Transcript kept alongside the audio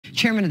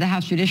chairman of the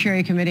House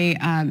Judiciary Committee.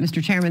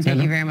 Mr. Chairman,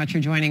 thank you very much for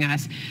joining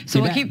us.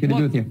 So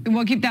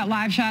we'll keep that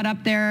live shot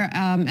up there.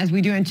 As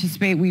we do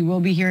anticipate, we will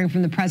be hearing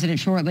from the president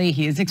shortly.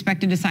 He is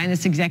expected to sign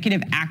this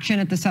executive action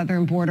at the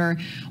southern border.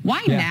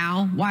 Why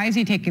now? Why is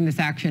he taking this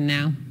action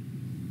now?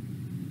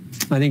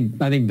 I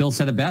think Bill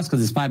said it best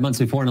because it's 5 months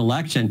before an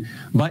election.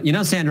 But, you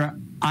know, Sandra,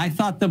 I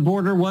thought the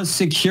border was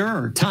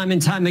secure. Time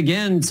and time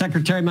again,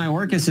 Secretary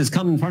Mayorkas has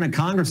come in front of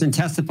Congress and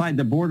testified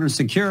the border is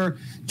secure.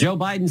 Joe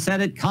Biden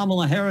said it.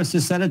 Kamala Harris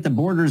has said it. The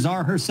border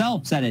czar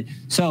herself said it.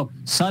 So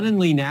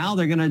suddenly now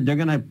they're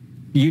gonna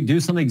do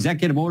some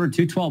executive order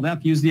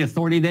 212F, use the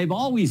authority they've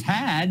always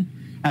had,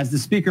 as the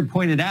speaker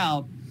pointed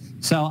out.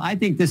 So I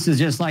think this is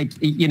just like,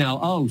 you know,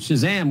 oh,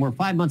 Shazam, we're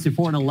 5 months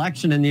before an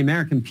election and the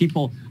American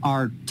people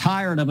are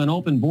tired of an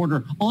open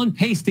border, on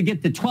pace to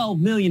get to 12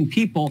 million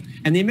people.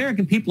 And the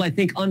American people, I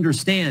think,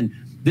 understand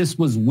this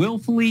was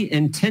willfully,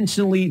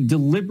 intentionally,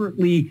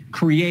 deliberately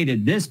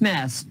created. This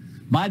mess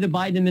by the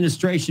Biden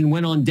administration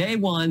when on day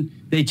one,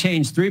 they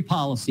changed 3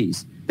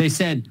 policies. They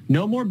said,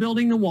 no more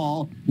building the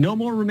wall, no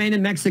more remain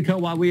in Mexico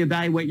while we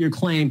evaluate your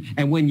claim.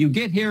 And when you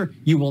get here,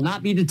 you will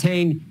not be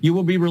detained. You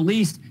will be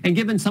released and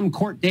given some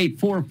court date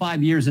 4 or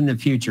 5 years in the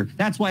future.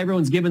 That's why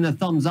everyone's giving the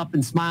thumbs up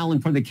and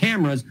smiling for the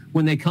cameras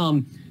when they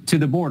come to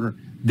the border.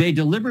 They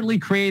deliberately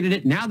created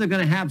it. Now they're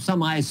going to have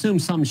some, I assume,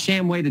 some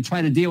sham way to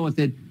try to deal with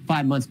it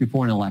 5 months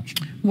before an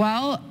election.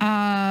 Well,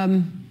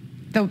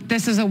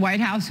 this is a White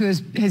House who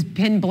has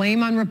pinned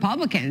blame on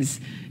Republicans.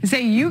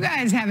 Say you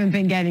guys haven't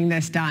been getting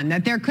this done,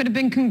 that there could have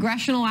been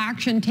congressional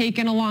action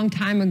taken a long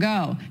time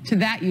ago. To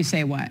that you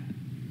say what?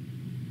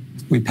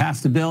 We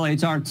passed the bill,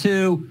 H.R.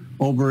 2,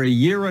 over a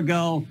year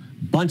ago.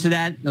 A bunch of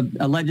that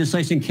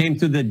legislation came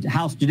through the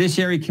House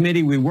Judiciary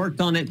Committee. We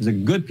worked on it. It was a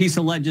good piece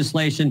of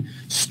legislation,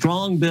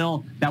 strong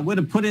bill that would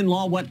have put in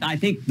law what I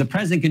think the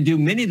president can do.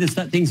 Many of the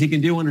things he can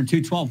do under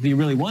 212 if he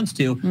really wants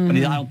to, but I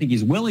don't think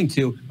he's willing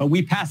to. But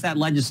we passed that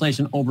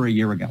legislation over a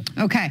year ago.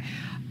 Okay.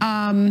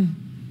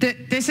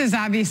 This is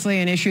obviously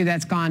an issue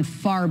that's gone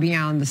far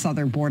beyond the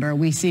southern border.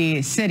 We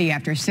see city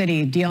after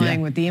city dealing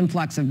with the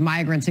influx of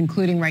migrants,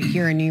 including right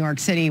here in New York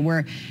City,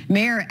 where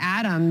Mayor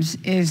Adams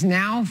is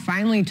now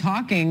finally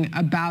talking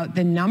about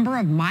the number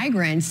of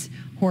migrants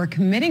who are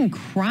committing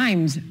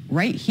crimes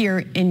right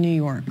here in New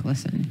York.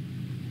 Listen.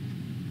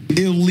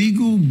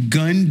 Illegal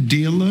gun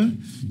dealer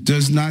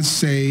does not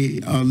say,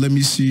 let me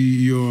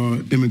see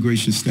your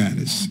immigration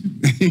status.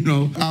 You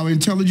know, our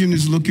intelligence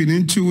is looking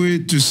into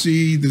it to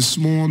see the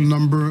small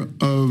number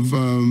of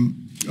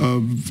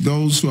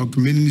those who are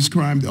committing these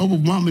crimes. The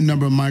overwhelming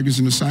number of migrants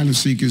and asylum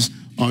seekers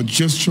are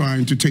just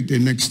trying to take their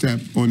next step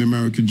on the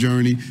American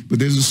journey. But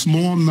there's a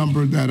small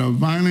number that are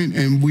violent,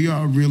 and we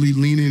are really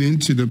leaning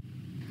into the...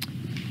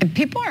 And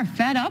people are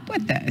fed up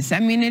with this. I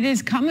mean, it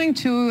is coming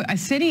to a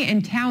city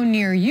and town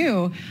near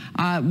you,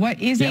 what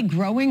is a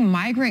growing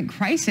migrant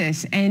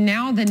crisis, and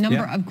now the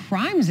number of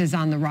crimes is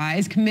on the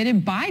rise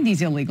committed by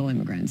these illegal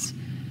immigrants.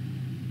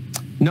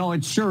 No,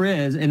 it sure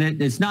is, and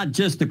it's not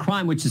just the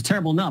crime, which is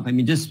terrible enough. I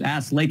mean, just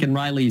ask Laken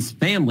Riley's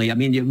family. I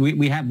mean,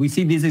 we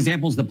see these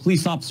examples, the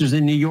police officers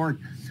in New York,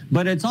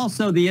 but it's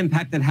also the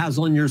impact it has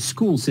on your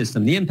school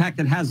system, the impact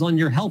it has on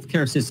your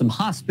healthcare system,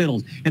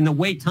 hospitals, and the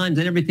wait times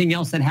and everything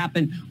else that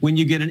happen when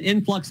you get an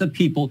influx of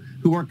people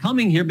who are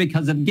coming here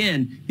because of,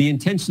 again, the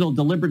intentional,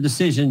 deliberate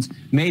decisions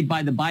made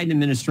by the Biden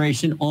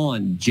administration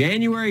on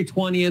January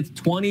 20th,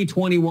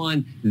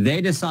 2021.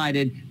 They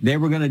decided they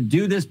were going to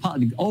do this,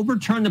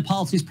 overturn the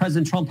policies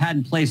President Trump had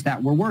in place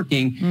that were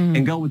working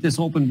and go with this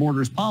open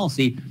borders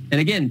policy.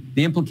 And again,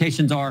 the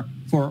implications are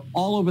for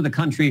all over the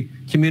country,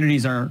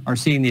 communities are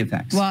seeing the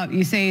effects. Well,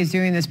 you say he's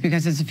doing this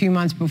because it's a few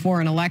months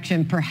before an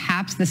election.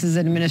 Perhaps this is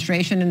an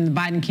administration and the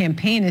Biden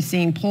campaign is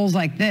seeing polls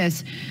like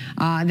this.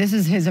 This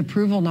is his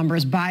approval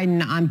numbers,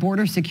 Biden on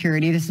border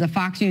security. This is a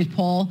Fox News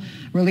poll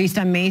released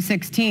on May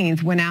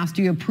 16th. When asked,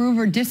 do you approve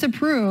or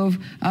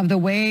disapprove of the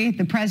way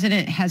the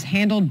president has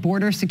handled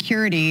border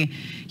security?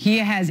 He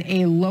has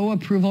a low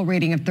approval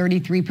rating of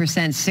 33%,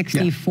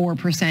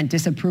 64%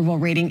 disapproval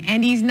rating.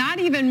 And he's not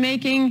even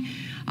making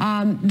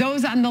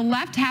those on the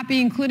left happy,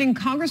 including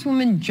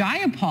Congresswoman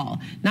Jayapal.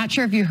 Not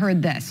sure if you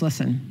heard this.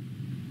 Listen.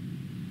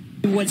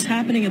 What's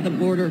happening at the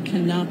border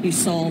cannot be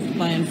solved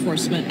by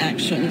enforcement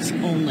actions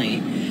only.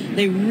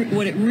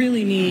 What it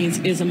really needs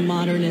is a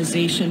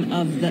modernization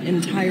of the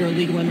entire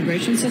legal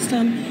immigration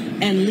system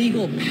and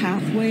legal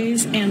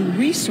pathways and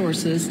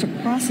resources to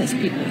process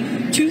people.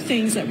 Two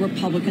things that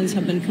Republicans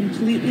have been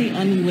completely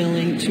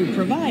unwilling to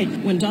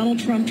provide. When Donald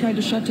Trump tried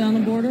to shut down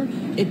the border,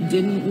 it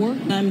didn't work.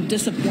 I'm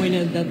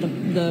disappointed that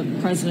the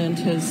president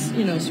has,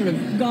 you know, sort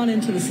of gone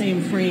into the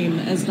same frame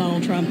as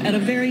Donald Trump at a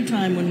very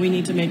time when we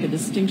need to make a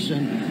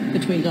distinction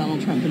between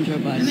Donald Trump and Joe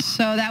Biden.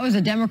 So that was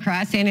a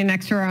Democrat standing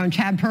next to our own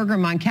Chad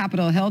Pergram on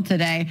Capitol Hill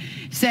today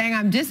saying,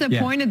 I'm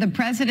disappointed the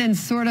president's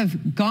sort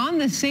of gone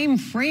the same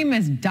frame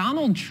as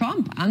Donald Trump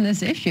on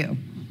this issue.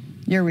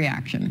 Your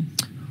reaction?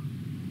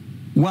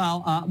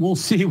 Well, we'll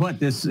see what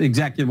this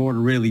executive order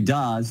really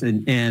does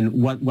and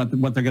what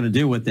they're going to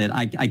do with it.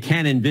 I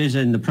can't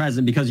envision the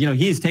president, because,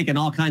 he's taken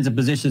all kinds of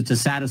positions to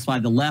satisfy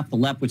the left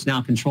which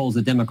now controls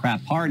the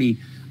Democrat Party.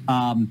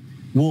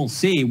 We'll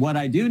see. What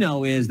I do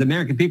know is the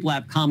American people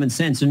have common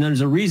sense, and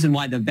there's a reason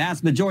why the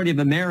vast majority of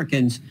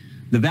Americans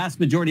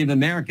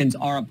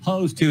are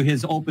opposed to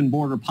his open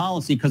border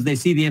policy, because they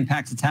see the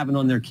impacts it's having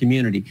on their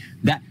community.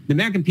 That the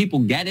American people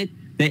get it.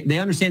 They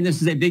understand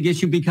this is a big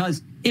issue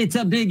because it's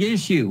a big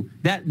issue.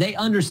 That they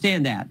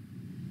understand that.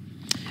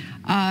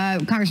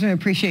 Congressman, I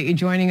appreciate you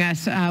joining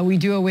us. We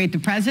do await the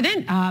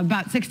president,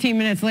 about 16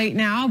 minutes late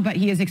now, but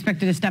he is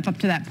expected to step up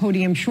to that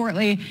podium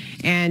shortly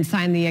and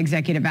sign the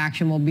executive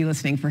action. We'll be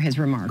listening for his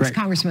remarks.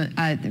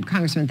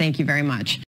 Congressman, thank you very much.